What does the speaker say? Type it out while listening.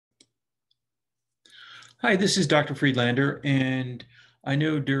Hi, this is Dr. Friedlander, and I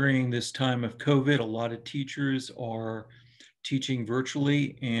know during this time of COVID, a lot of teachers are teaching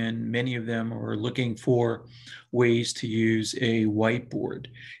virtually, and many of them are looking for ways to use a whiteboard.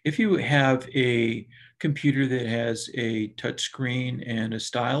 If you have a computer that has a touch screen and a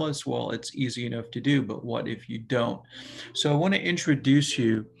stylus, well, it's easy enough to do, but what if you don't? So I want to introduce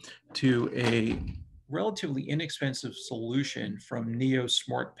you to a relatively inexpensive solution from NEO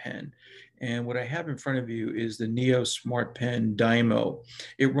Smartpen. And what I have in front of you is the NEO Smartpen dimo.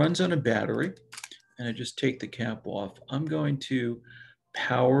 It runs on a battery, and I just take the cap off. I'm going to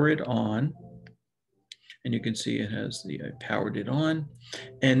power it on, and you can see it has I powered it on.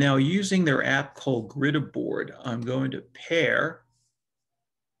 And now using their app called Grida, I'm going to pair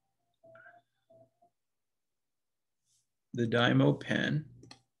the Dymo pen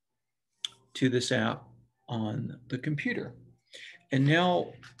to this app on the computer. And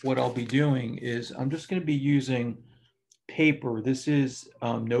now what I'll be doing is I'm just going to be using paper. This is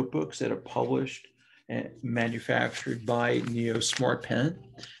notebooks that are published and manufactured by NEO Smartpen.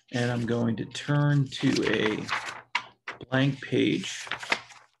 And I'm going to turn to a blank page.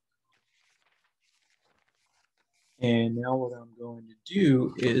 And now what I'm going to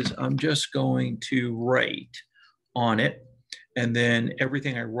do is I'm just going to write on it. And then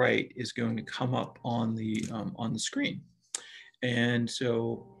everything I write is going to come up on the screen. And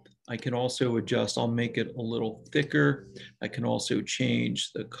so I can also adjust. I'll make it a little thicker. I can also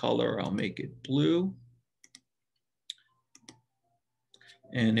change the color. I'll make it blue.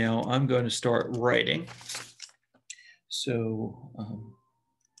 And now I'm going to start writing. So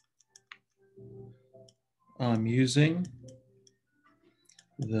I'm using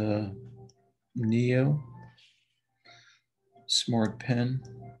the NEO Smartpen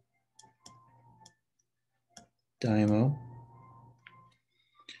dimo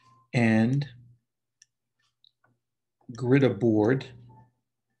and Grida,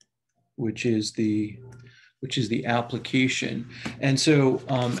 which is the application. And so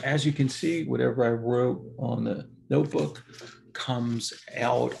as you can see, whatever I wrote on the notebook comes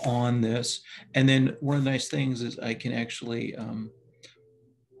out on this. And then one of the nice things is I can actually,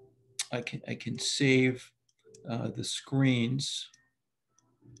 I can save the screens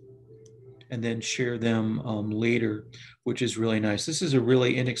and then share them later, which is really nice. This is a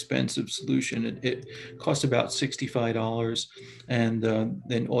really inexpensive solution. It costs about $65, and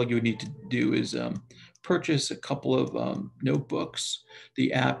then all you would need to do is purchase a couple of notebooks.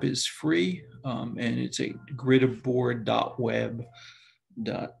 The app is free, and it's a gridaboard.web.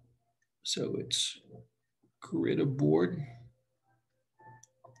 So it's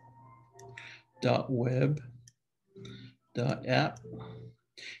gridaboard.web.app.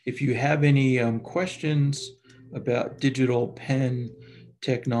 If you have any questions about digital pen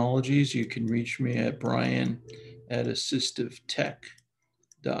technologies, you can reach me at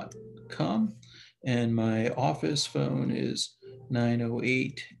brian@assistivetech.com. And my office phone is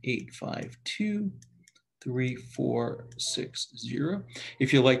 908-852-3460.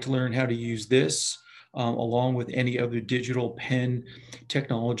 If you'd like to learn how to use this, along with any other digital pen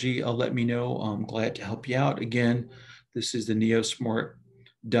technology, let me know. I'm glad to help you out. Again, this is the NEO Smart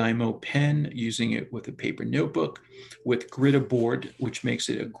Dymo pen, using it with a paper notebook with Grida, which makes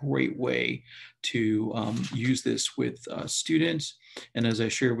it a great way to use this with students. And as I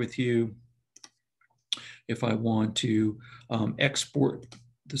share with you, if I want to export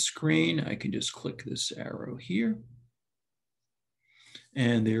the screen, I can just click this arrow here.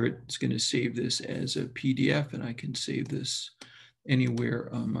 And there it's going to save this as a PDF, and I can save this anywhere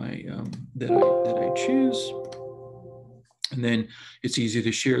on my that I choose. And then it's easy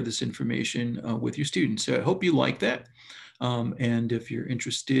to share this information with your students. So I hope you like that. And if you're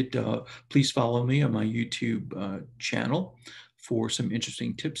interested, please follow me on my YouTube channel for some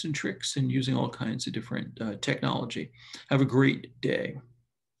interesting tips and tricks and using all kinds of different technology. Have a great day.